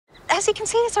As you can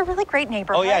see, it's a really great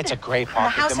neighborhood. Oh, yeah, it's a great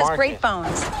pocket. The house has great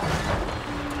bones.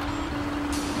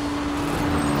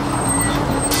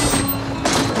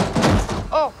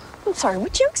 Oh, I'm sorry,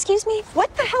 would you excuse me?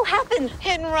 What the hell happened?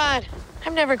 hit and run.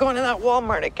 I'm never going to that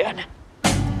Walmart again.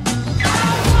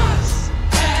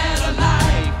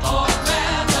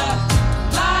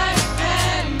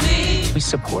 We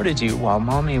supported you while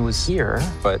Mommy was here,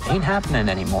 but ain't happening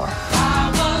anymore.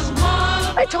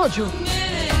 I told you,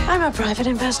 I'm a private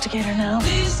investigator now.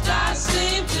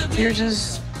 You're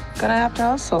just gonna have to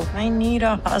hustle. I need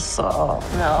a hustle.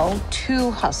 No,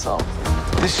 to hustle.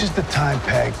 This is the time,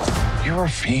 Peg. You're a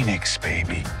phoenix,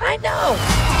 baby. I know.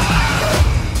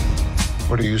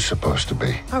 What are you supposed to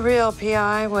be? A real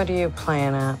PI? What are you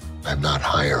playing at? I'm not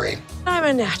hiring. I'm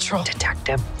a natural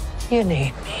detective. You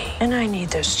need me, and I need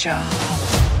this job.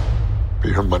 Be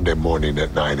here Monday morning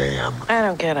at 9 a.m. I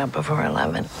don't get up before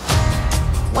 11.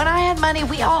 When I had money,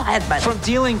 we all had money. From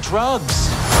dealing drugs.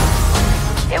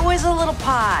 It was a little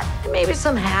pot, and maybe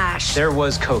some hash. There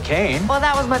was cocaine. Well,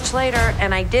 that was much later,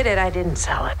 and I did it. I didn't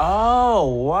sell it.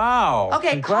 Oh, wow.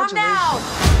 Okay, calm down.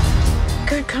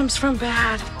 Good comes from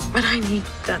bad, but I need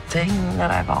that thing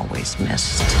that I've always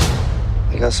missed.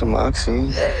 You got some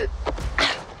oxy?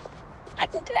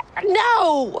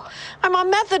 No! I'm on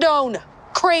methadone.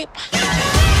 Creep.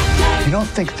 You don't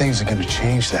think things are gonna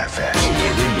change that fast.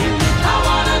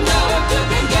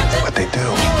 But they do.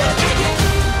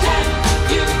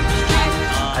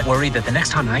 I'm worried that the next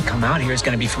time I come out here is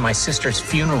going to be for my sister's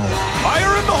funeral.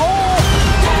 Fire in the hole!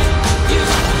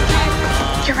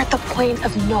 You're at the point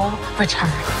of no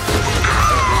return.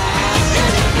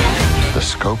 The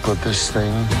scope of this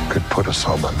thing could put us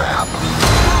on the map.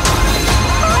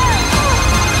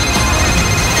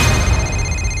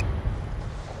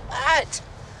 What?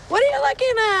 What are you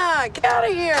looking at? Get out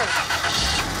of here.